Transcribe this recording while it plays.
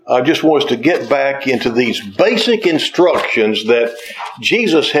I just want us to get back into these basic instructions that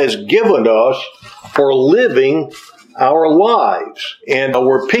Jesus has given us for living our lives. And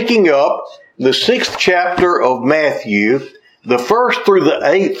we're picking up the 6th chapter of Matthew, the 1st through the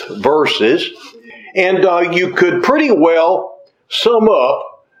 8th verses. And you could pretty well sum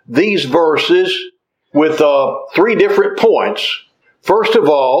up these verses with 3 different points. First of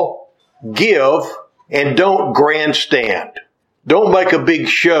all, give and don't grandstand. Don't make a big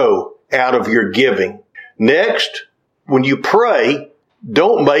show out of your giving. Next, when you pray,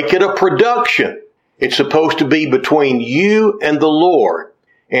 don't make it a production. It's supposed to be between you and the Lord.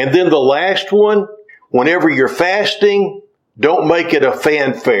 And then the last one, whenever you're fasting, don't make it a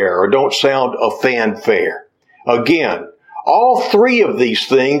fanfare or don't sound a fanfare. Again, all 3 of these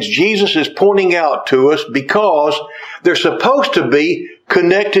things Jesus is pointing out to us because they're supposed to be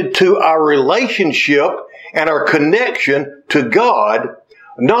connected to our relationship and our connection to God,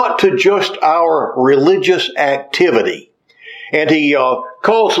 not to just our religious activity. And he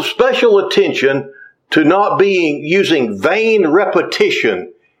calls special attention to not using vain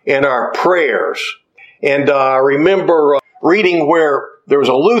repetition in our prayers. And I remember reading where there was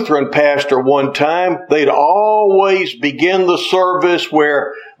a Lutheran pastor one time. They'd always begin the service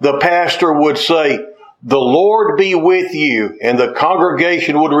where the pastor would say, "The Lord be with you," and the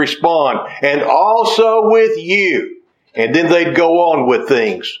congregation would respond, "and also with you." And then they'd go on with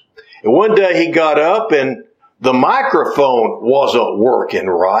things. And one day he got up and the microphone wasn't working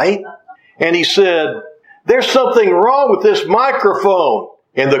right. And he said, "There's something wrong with this microphone."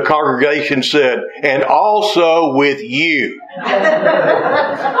 And the congregation said, "And also with you."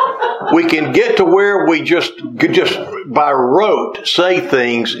 We can get to where we just by rote say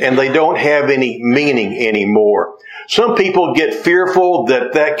things and they don't have any meaning anymore. Some people get fearful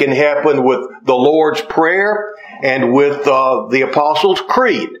that can happen with the Lord's Prayer and with the Apostles'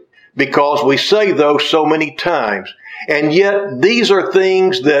 Creed because we say those so many times. And yet these are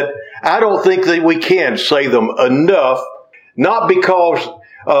things that I don't think that we can say them enough, not because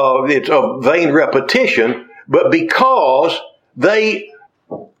it's a vain repetition, but because they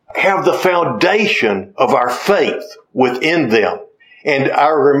have the foundation of our faith within them. And I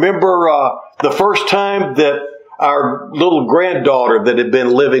remember the first time that our little granddaughter that had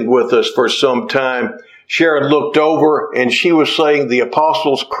been living with us for some time, Sharon looked over and she was saying the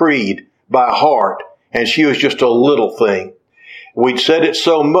Apostles' Creed by heart, and she was just a little thing. We'd said it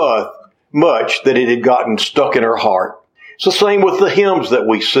so much that it had gotten stuck in her heart. It's the same with the hymns that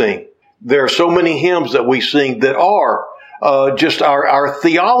we sing. There are so many hymns that we sing that are just our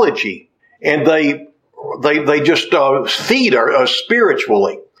theology, and they just feed us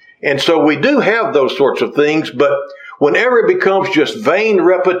spiritually. And so we do have those sorts of things, but whenever it becomes just vain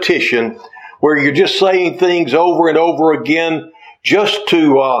repetition, where you're just saying things over and over again just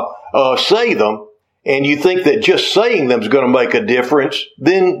to say them, and you think that just saying them is going to make a difference,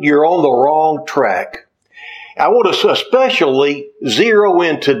 then you're on the wrong track. I want to especially zero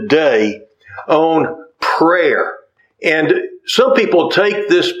in today on prayer. And some people take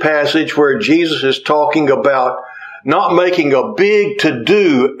this passage where Jesus is talking about not making a big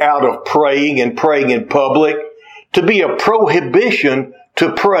to-do out of praying and praying in public to be a prohibition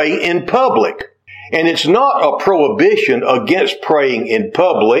to pray in public. And it's not a prohibition against praying in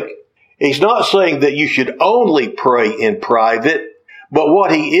public. He's not saying that you should only pray in private, but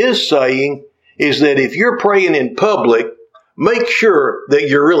what he is saying is that if you're praying in public, make sure that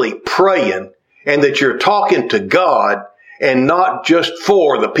you're really praying and that you're talking to God and not just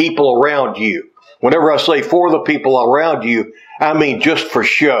for the people around you. Whenever I say for the people around you, I mean just for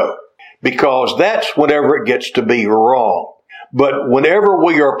show, because that's whenever it gets to be wrong. But whenever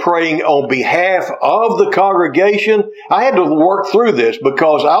we are praying on behalf of the congregation, I had to work through this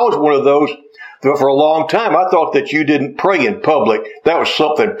because I was one of those that for a long time I thought that you didn't pray in public. That was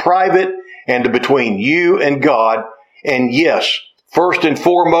something private and between you and God. And yes, first and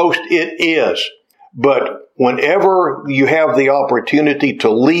foremost, it is. But whenever you have the opportunity to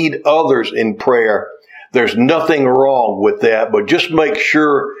lead others in prayer, there's nothing wrong with that. But just make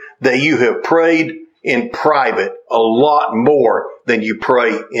sure that you have prayed in private a lot more than you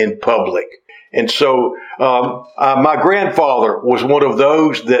pray in public. And so my grandfather was one of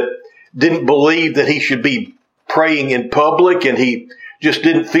those that didn't believe that he should be praying in public, and he just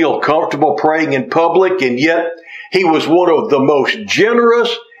didn't feel comfortable praying in public. And yet he was one of the most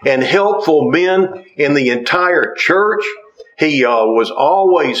generous and helpful men in the entire church. He was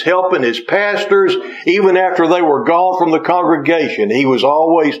always helping his pastors, even after they were gone from the congregation. He was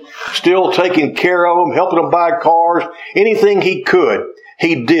always still taking care of them, helping them buy cars, anything he could,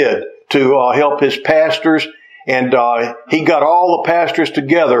 he did to help his pastors. And he got all the pastors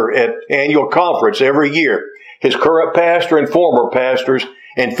together at annual conference every year, his current pastor and former pastors,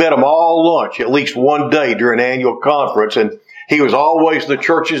 and fed them all lunch at least one day during annual conference. And he was always the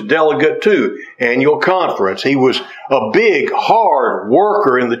church's delegate to annual conference. He was a big, hard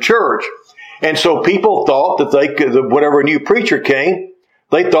worker in the church. And so people thought that they could, whenever a new preacher came,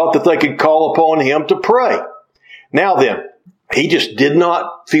 they thought that they could call upon him to pray. Now then, he just did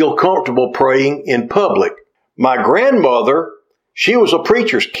not feel comfortable praying in public. My grandmother, she was a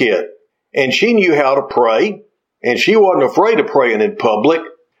preacher's kid, and she knew how to pray, and she wasn't afraid of praying in public,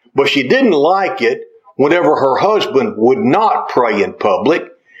 but she didn't like it whenever her husband would not pray in public.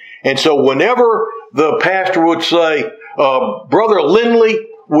 And so whenever the pastor would say, Brother Lindley,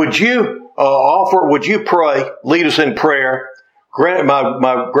 would you pray, lead us in prayer?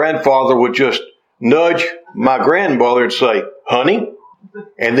 My grandfather would just nudge my grandmother and say, honey,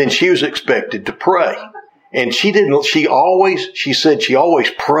 and then she was expected to pray. And she said she always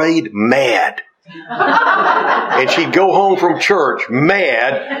prayed mad. And she'd go home from church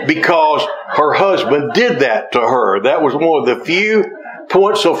mad because her husband did that to her. That was one of the few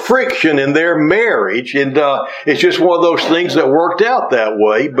points of friction in their marriage. And it's just one of those things that worked out that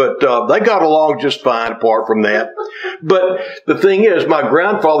way. But they got along just fine apart from that. But the thing is, my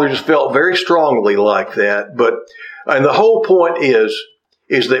grandfather just felt very strongly like that. And the whole point is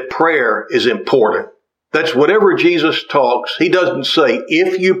that prayer is important. That's whatever Jesus talks. He doesn't say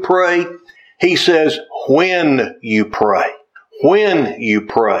if you pray. He says when you pray. When you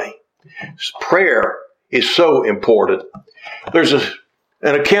pray. Prayer is so important. There's an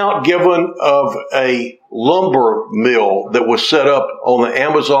account given of a lumber mill that was set up on the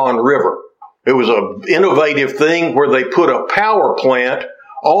Amazon River. It was an innovative thing where they put a power plant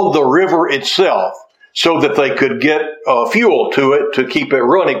on the river itself so that they could get fuel to it to keep it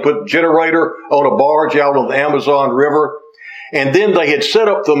running. Put a generator on a barge out on the Amazon River. And then they had set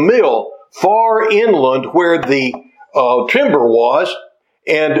up the mill far inland where the timber was.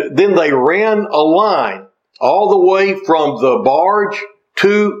 And then they ran a line all the way from the barge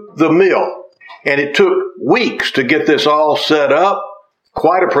to the mill. And it took weeks to get this all set up.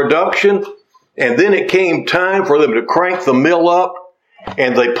 Quite a production. And then it came time for them to crank the mill up.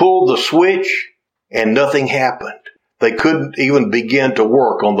 And they pulled the switch. And nothing happened. They couldn't even begin to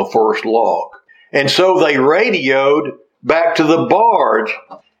work on the first log. And so they radioed back to the barge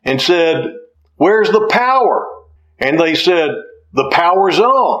and said, where's the power? And they said, the power's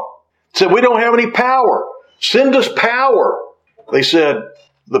on. Said, we don't have any power. Send us power. They said,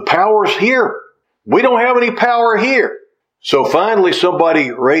 the power's here. We don't have any power here. So finally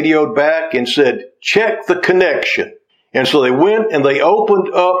somebody radioed back and said, check the connection. And so they went and they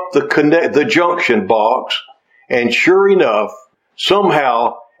opened up the junction box. And sure enough,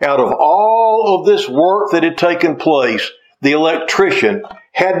 somehow, out of all of this work that had taken place, the electrician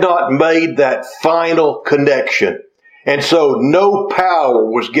had not made that final connection. And so no power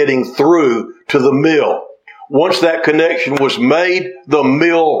was getting through to the mill. Once that connection was made, the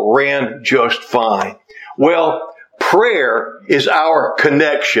mill ran just fine. Well, prayer is our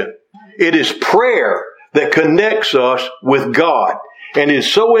connection. It is prayer that connects us with God. And it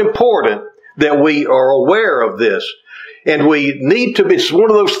is so important that we are aware of this. And we need to be, it's one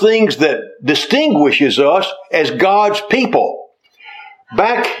of those things that distinguishes us as God's people.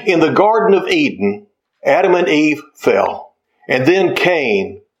 Back in the Garden of Eden, Adam and Eve fell. And then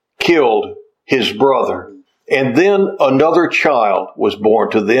Cain killed his brother. And then another child was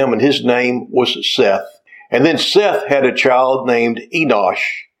born to them, and his name was Seth. And then Seth had a child named Enosh.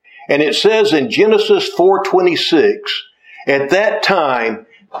 And it says in Genesis 4:26, at that time,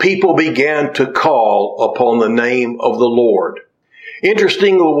 people began to call upon the name of the Lord.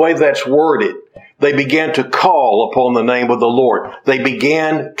 Interesting the way that's worded. They began to call upon the name of the Lord. They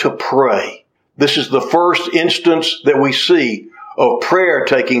began to pray. This is the first instance that we see of prayer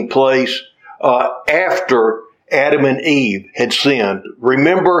taking place after Adam and Eve had sinned.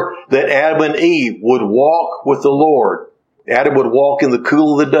 Remember that Adam and Eve would walk with the Lord. Adam would walk in the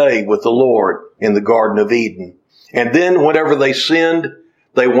cool of the day with the Lord in the Garden of Eden. And then whenever they sinned,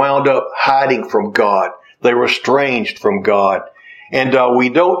 they wound up hiding from God. They were estranged from God. And we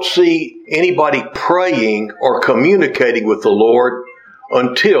don't see anybody praying or communicating with the Lord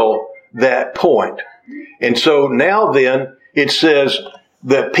until that point. And so now then, it says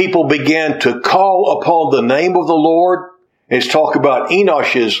that people began to call upon the name of the Lord. It's talk about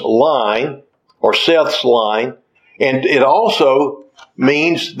Enosh's line, or Seth's line. And it also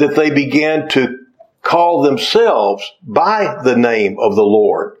means that they began to call themselves by the name of the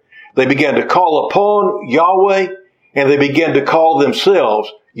Lord. They began to call upon Yahweh, and they began to call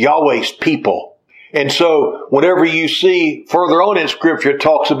themselves Yahweh's people. And so whenever you see further on in Scripture, it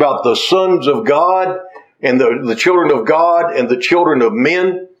talks about the sons of God and the children of God and the children of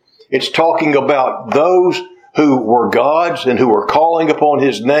men. It's talking about those who were God's and who were calling upon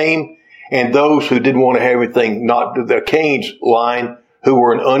His name, and those who didn't want to have anything, not the Cain's line, who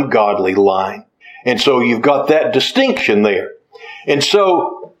were an ungodly line. And so you've got that distinction there. And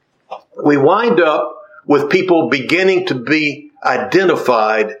so we wind up with people beginning to be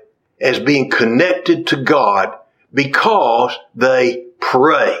identified as being connected to God because they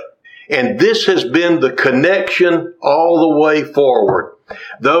pray. And this has been the connection all the way forward.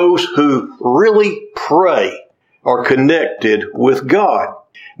 Those who really pray are connected with God.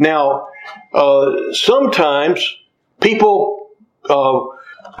 Now, sometimes people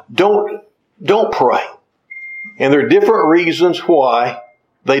don't pray. And there are different reasons why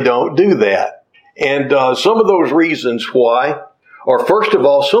they don't do that. And some of those reasons why are, first of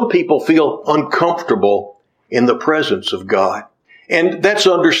all, some people feel uncomfortable in the presence of God. And that's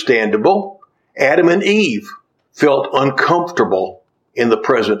understandable. Adam and Eve felt uncomfortable in the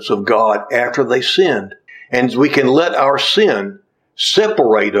presence of God after they sinned. And we can let our sin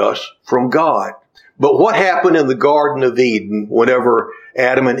separate us from God. But what happened in the Garden of Eden whenever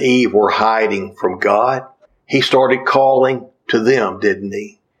Adam and Eve were hiding from God? He started calling to them, didn't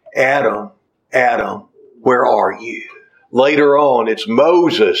he? Adam, Adam, where are you? Later on, it's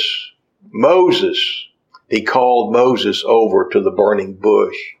Moses. Moses. He called Moses over to the burning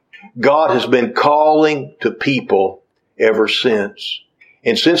bush. God has been calling to people ever since.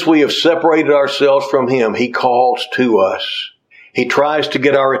 And since we have separated ourselves from Him, He calls to us. He tries to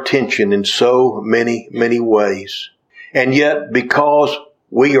get our attention in so many, many ways. And yet, because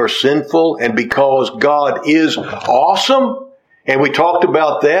we are sinful and because God is awesome, and we talked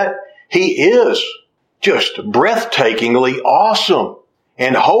about that, He is just breathtakingly awesome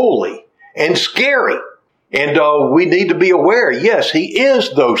and holy and scary. And we need to be aware, yes, He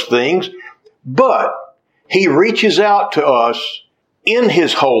is those things, but He reaches out to us in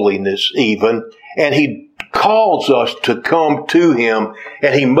His holiness even, and He calls us to come to Him,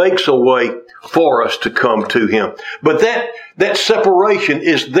 and He makes a way for us to come to Him. But that separation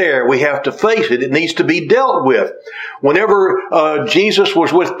is there. We have to face it. It needs to be dealt with. Whenever Jesus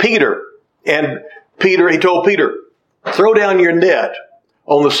was with Peter, and He told Peter, throw down your net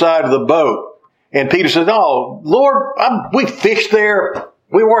on the side of the boat. And Peter said, oh, Lord, we fished there.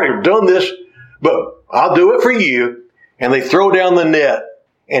 We've already done this, but I'll do it for you. And they throw down the net,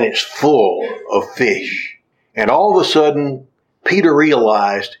 and it's full of fish. And all of a sudden, Peter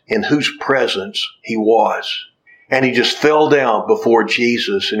realized in whose presence he was. And he just fell down before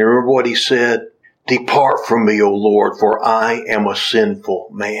Jesus. And you remember what he said? Depart from me, O Lord, for I am a sinful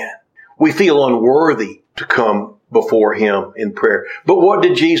man. We feel unworthy to come before Him in prayer. But what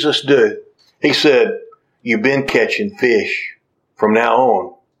did Jesus do? He said, you've been catching fish. From now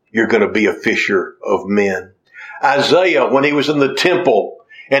on, you're going to be a fisher of men. Isaiah, when he was in the temple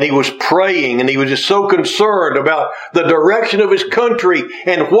and he was praying and he was just so concerned about the direction of his country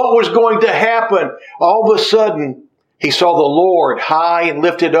and what was going to happen, all of a sudden he saw the Lord high and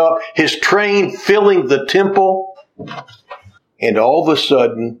lifted up, His train filling the temple. And all of a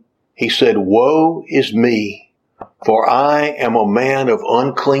sudden he said, woe is me, for I am a man of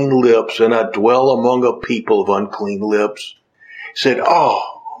unclean lips and I dwell among a people of unclean lips. He said,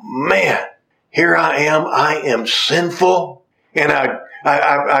 oh man, here I am sinful, and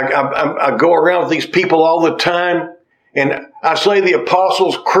I go around with these people all the time, and I say the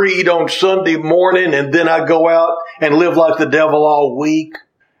Apostles' Creed on Sunday morning, and then I go out and live like the devil all week.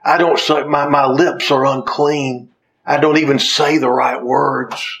 I don't say, my lips are unclean. I don't even say the right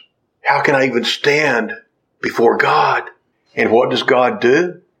words. How can I even stand before God? And what does God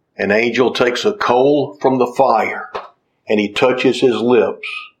do? An angel takes a coal from the fire, and He touches his lips.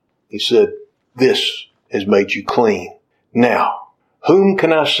 He said, this has made you clean. Now, whom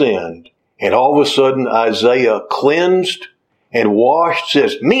can I send? And all of a sudden, Isaiah, cleansed and washed,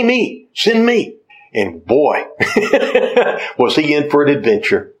 says, me, send me. And boy, was he in for an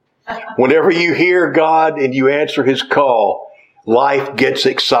adventure. Whenever you hear God and you answer His call, life gets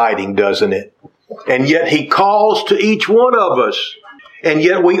exciting, doesn't it? And yet He calls to each one of us. And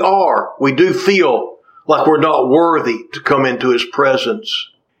yet we do feel like we're not worthy to come into His presence.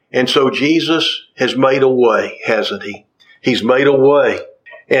 And so Jesus has made a way, hasn't He? He's made a way.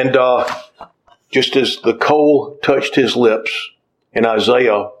 And just as the coal touched his lips and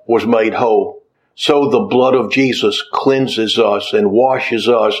Isaiah was made whole, so the blood of Jesus cleanses us and washes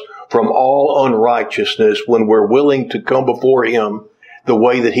us from all unrighteousness when we're willing to come before Him the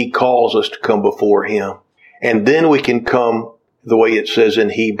way that He calls us to come before Him. And then we can come the way it says in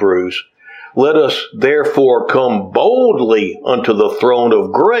Hebrews, Let us therefore come boldly unto the throne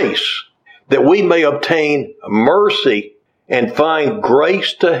of grace, that we may obtain mercy and find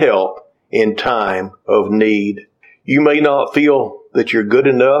grace to help in time of need. You may not feel that you're good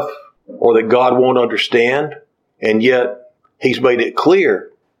enough or that God won't understand, and yet He's made it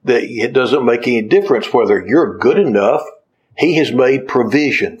clear that it doesn't make any difference whether you're good enough. He has made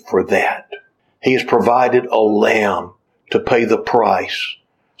provision for that. He has provided a lamb to pay the price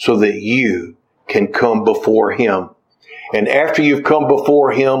so that you can come before Him. And after you've come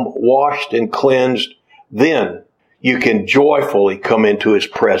before Him, washed and cleansed, then you can joyfully come into His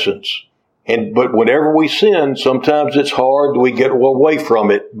presence. But whenever we sin, sometimes it's hard, we get away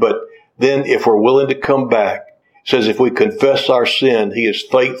from it. But then if we're willing to come back, it says if we confess our sin, He is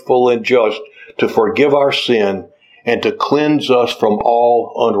faithful and just to forgive our sin and to cleanse us from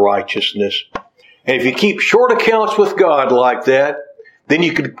all unrighteousness. And if you keep short accounts with God like that, then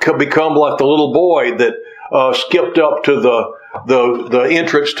you could become like the little boy that skipped up to the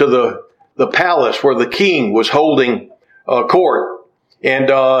entrance to the palace where the king was holding court. And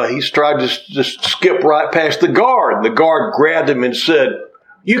he's tried to just skip right past the guard. The guard grabbed him and said,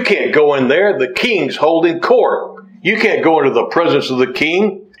 "You can't go in there. The king's holding court. You can't go into the presence of the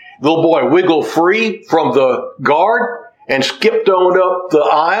king." The little boy wiggled free from the guard and skipped on up the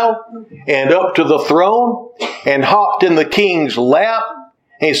aisle and up to the throne and hopped in the king's lap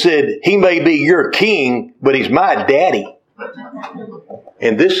and said, "He may be your king, but he's my daddy."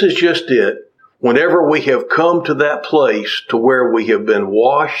 And this is just it. Whenever we have come to that place to where we have been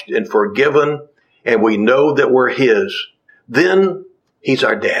washed and forgiven and we know that we're His, then He's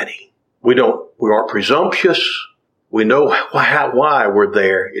our daddy. We aren't presumptuous. We know why we're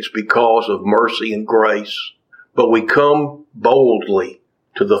there. It's because of mercy and grace. But we come boldly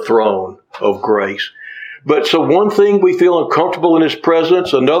to the throne of grace. But so one thing, we feel uncomfortable in His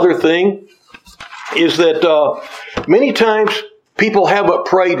presence. Another thing is that many times people haven't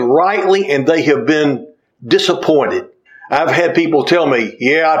prayed rightly and they have been disappointed. I've had people tell me,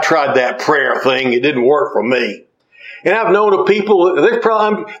 "Yeah, I tried that prayer thing. It didn't work for me." And I've known of people,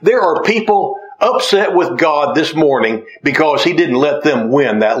 there are people upset with God this morning because He didn't let them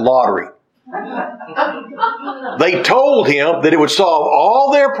win that lottery. They told Him that it would solve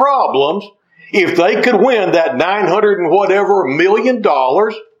all their problems if they could win that $900 and whatever million,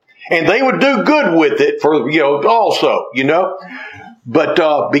 and they would do good with it for, also.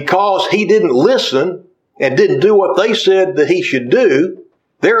 But because He didn't listen and didn't do what they said that He should do,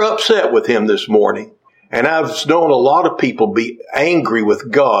 they're upset with Him this morning. And I've known a lot of people be angry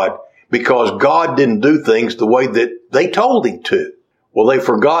with God because God didn't do things the way that they told Him to. Well, they've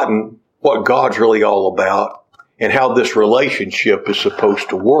forgotten what God's really all about and how this relationship is supposed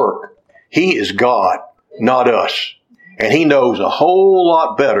to work. He is God, not us. And He knows a whole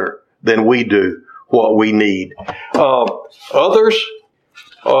lot better than we do what we need. Others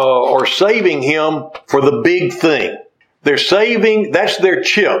are saving Him for the big thing. They're saving, that's their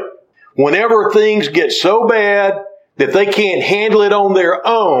chip. Whenever things get so bad that they can't handle it on their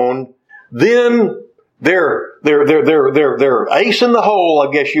own, then their ace in the hole,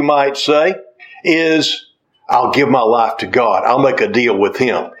 I guess you might say, is, "I'll give my life to God. I'll make a deal with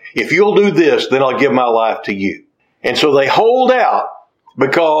Him. If you'll do this, then I'll give my life to you." And so they hold out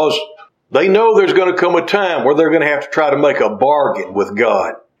because they know there's going to come a time where they're going to have to try to make a bargain with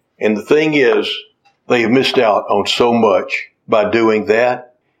God. And the thing is, they have missed out on so much by doing that.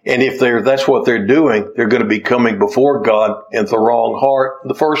 And if that's what they're doing, they're going to be coming before God in the wrong heart in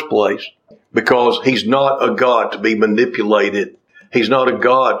the first place, because He's not a God to be manipulated. He's not a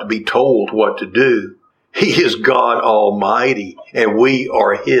God to be told what to do. He is God Almighty, and we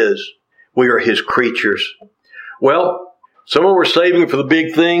are His. We are His creatures. Well, some of them are saving for the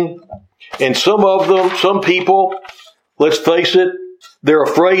big thing, and some people, let's face it, they're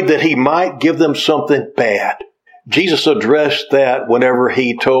afraid that He might give them something bad. Jesus addressed that whenever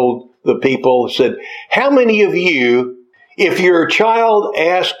He told the people, said, "How many of you, if your child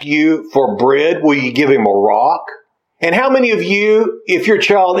asks you for bread, will you give him a rock? And how many of you, if your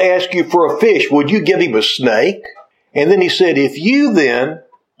child asks you for a fish, would you give him a snake?" And then He said, "If you then,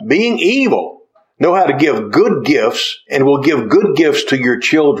 being evil, know how to give good gifts and will give good gifts to your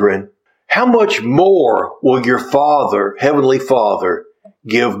children, how much more will your Father, Heavenly Father,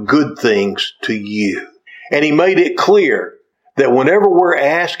 give good things to you?" And He made it clear that whenever we're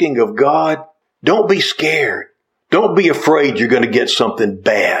asking of God, don't be scared. Don't be afraid you're going to get something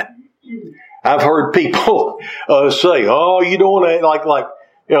bad. I've heard people say, "Oh, you don't want to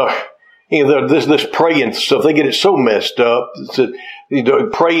this praying stuff." They get it so messed up.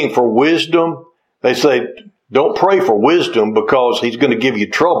 Praying for wisdom. They say, Don't pray for wisdom because he's going to give you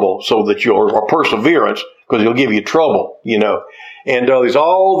trouble so that or perseverance because he'll give you trouble, And there's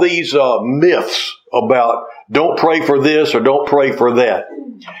all these myths about don't pray for this or don't pray for that.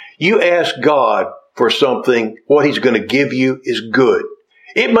 You ask God for something, what he's going to give you is good.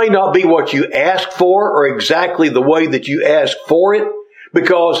 It may not be what you ask for or exactly the way that you ask for it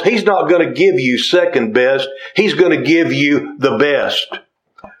because he's not going to give you second best. He's going to give you the best.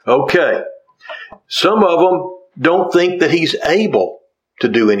 Okay. Some of them don't think that he's able to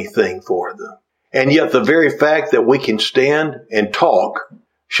do anything for them. And yet the very fact that we can stand and talk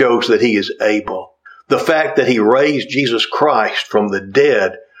shows that he is able. The fact that he raised Jesus Christ from the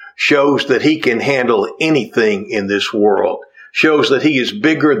dead shows that he can handle anything in this world. Shows that he is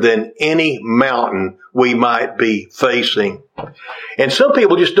bigger than any mountain we might be facing. And some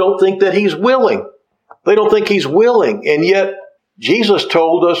people just don't think that he's willing. They don't think he's willing. And yet Jesus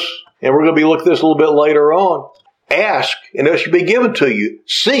told us, and we're going to be looking at this a little bit later on, ask and it shall be given to you.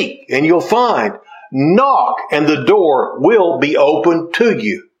 Seek and you'll find. Knock and the door will be opened to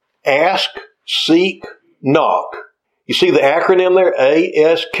you. Ask, seek, knock. You see the acronym there?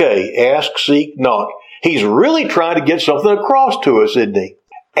 A-S-K. Ask, seek, knock. He's really trying to get something across to us, isn't he?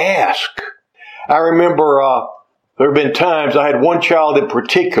 Ask. I remember there have been times I had one child in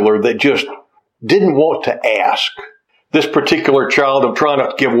particular that just didn't want to ask. This particular child, I'm trying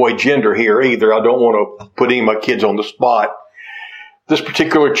not to give away gender here either. I don't want to put any of my kids on the spot. This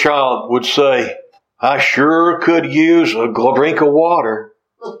particular child would say, I sure could use a drink of water.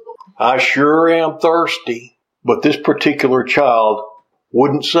 I sure am thirsty. But this particular child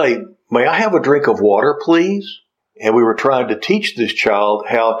wouldn't say, may I have a drink of water, please? And we were trying to teach this child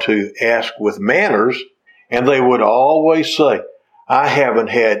how to ask with manners, and they would always say, I haven't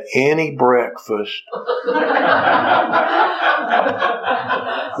had any breakfast.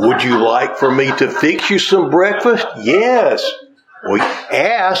 Would you like for me to fix you some breakfast? Yes. Well,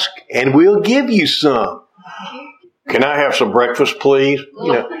 ask and we'll give you some. Can I have some breakfast, please?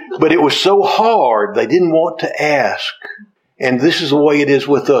 But it was so hard, they didn't want to ask. And this is the way it is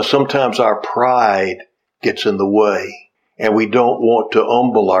with us. Sometimes our pride gets in the way, and we don't want to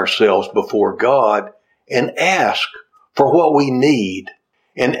humble ourselves before God and ask for what we need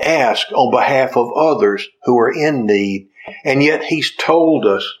and ask on behalf of others who are in need. And yet he's told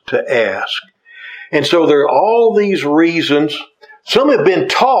us to ask. And so there are all these reasons. Some have been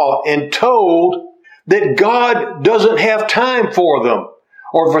taught and told that God doesn't have time for them.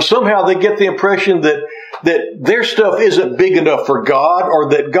 Or for somehow they get the impression that their stuff isn't big enough for God or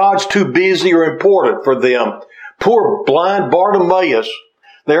that God's too busy or important for them. Poor blind Bartimaeus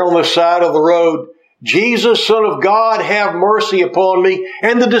there on the side of the road. Jesus, Son of God, have mercy upon me.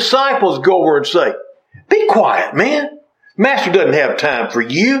 And the disciples go over and say, be quiet, man. Master doesn't have time for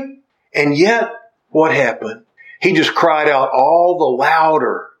you. And yet, what happened? He just cried out all the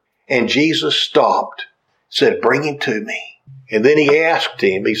louder. And Jesus stopped, said, bring him to me. And then he asked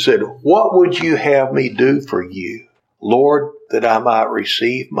him, he said, what would you have me do for you? Lord, that I might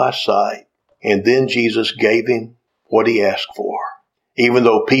receive my sight. And then Jesus gave him what he asked for. Even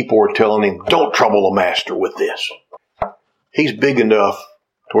though people were telling him, don't trouble the master with this. He's big enough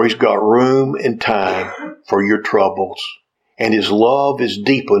to where he's got room and time for your troubles. And his love is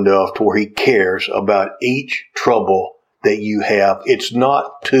deep enough to where he cares about each trouble that you have. It's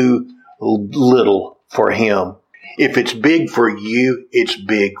not too little for him. If it's big for you, it's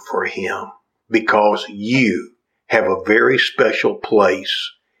big for him. Because you have a very special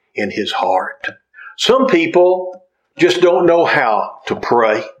place in his heart. Some people just don't know how to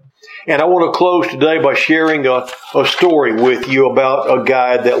pray. And I want to close today by sharing a story with you about a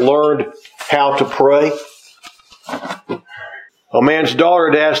guy that learned how to pray. A man's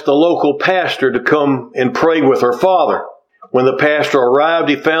daughter had asked the local pastor to come and pray with her father. When the pastor arrived,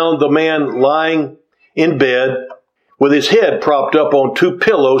 he found the man lying in bed with his head propped up on two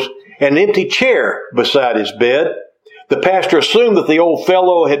pillows and an empty chair beside his bed. The pastor assumed that the old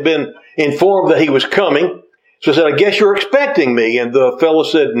fellow had been informed that he was coming. So he said, I guess you're expecting me. And the fellow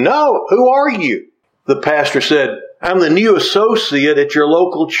said, no, who are you? The pastor said, I'm the new associate at your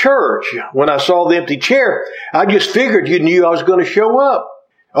local church. When I saw the empty chair, I just figured you knew I was going to show up.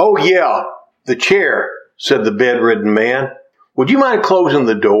 Oh, yeah, the chair, said the bedridden man. Would you mind closing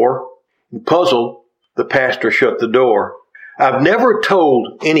the door? And puzzled, the pastor shut the door. I've never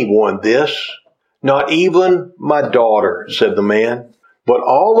told anyone this, not even my daughter, said the man. But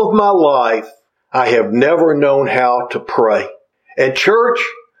all of my life, I have never known how to pray. At church,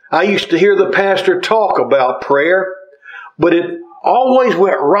 I used to hear the pastor talk about prayer, but it always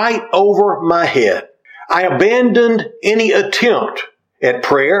went right over my head. I abandoned any attempt at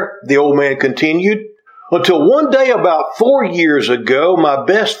prayer, the old man continued, Until one day about 4 years ago, my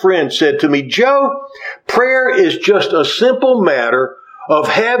best friend said to me, Joe, prayer is just a simple matter of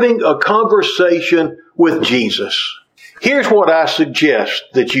having a conversation with Jesus. Here's what I suggest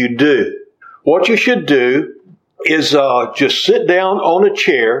that you do. What you should do is just sit down on a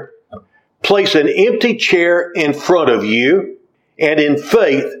chair, place an empty chair in front of you, and in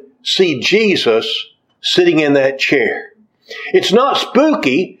faith, see Jesus sitting in that chair. It's not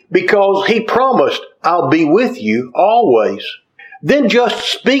spooky because He promised, I'll be with you always. Then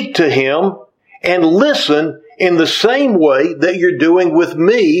just speak to Him and listen in the same way that you're doing with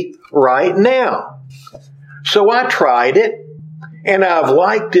me right now. So I tried it, and I've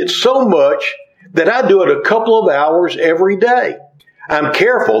liked it so much that I do it a couple of hours every day. I'm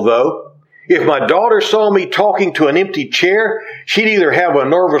careful, though. If my daughter saw me talking to an empty chair, she'd either have a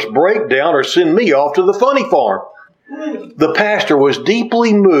nervous breakdown or send me off to the funny farm. The pastor was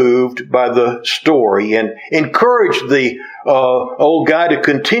deeply moved by the story and encouraged the old guy to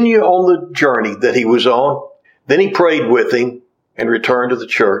continue on the journey that he was on. Then he prayed with him and returned to the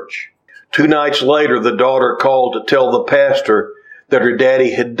church. 2 nights later, the daughter called to tell the pastor that her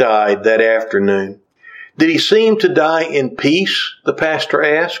daddy had died that afternoon. Did he seem to die in peace? The pastor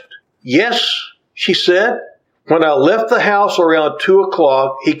asked. Yes, she said. When I left the house around 2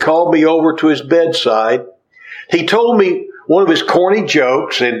 o'clock, he called me over to his bedside. He told me one of his corny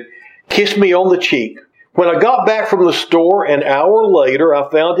jokes and kissed me on the cheek. When I got back from the store an hour later, I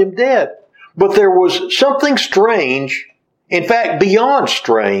found him dead. But there was something strange, in fact, beyond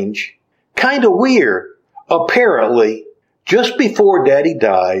strange, kind of weird. Apparently, just before Daddy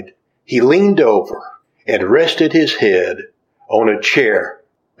died, he leaned over and rested his head on a chair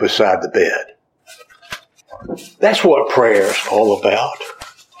beside the bed. That's what prayer is all about.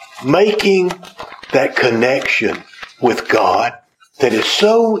 Making that connection with God that is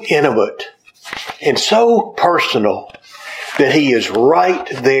so intimate and so personal that He is right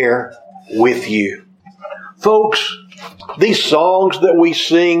there with you. Folks, these songs that we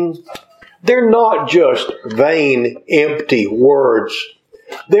sing, they're not just vain, empty words.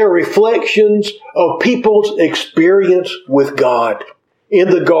 They're reflections of people's experience with God. In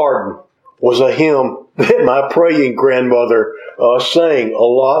the Garden was a hymn that my praying grandmother sang a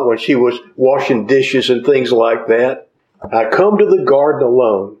lot when she was washing dishes and things like that. I come to the garden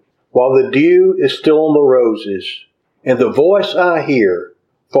alone while the dew is still on the roses, and the voice I hear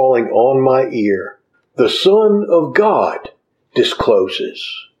falling on my ear, the Son of God discloses.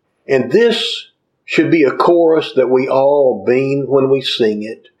 And this should be a chorus that we all mean when we sing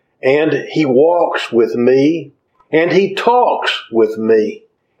it. And He walks with me, and He talks with me,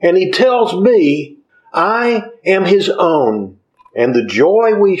 and He tells me I am His own, and the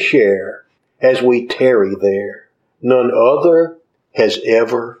joy we share as we tarry there, none other has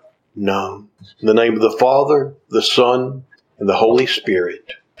ever known. In the name of the Father, the Son, and the Holy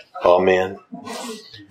Spirit. Amen.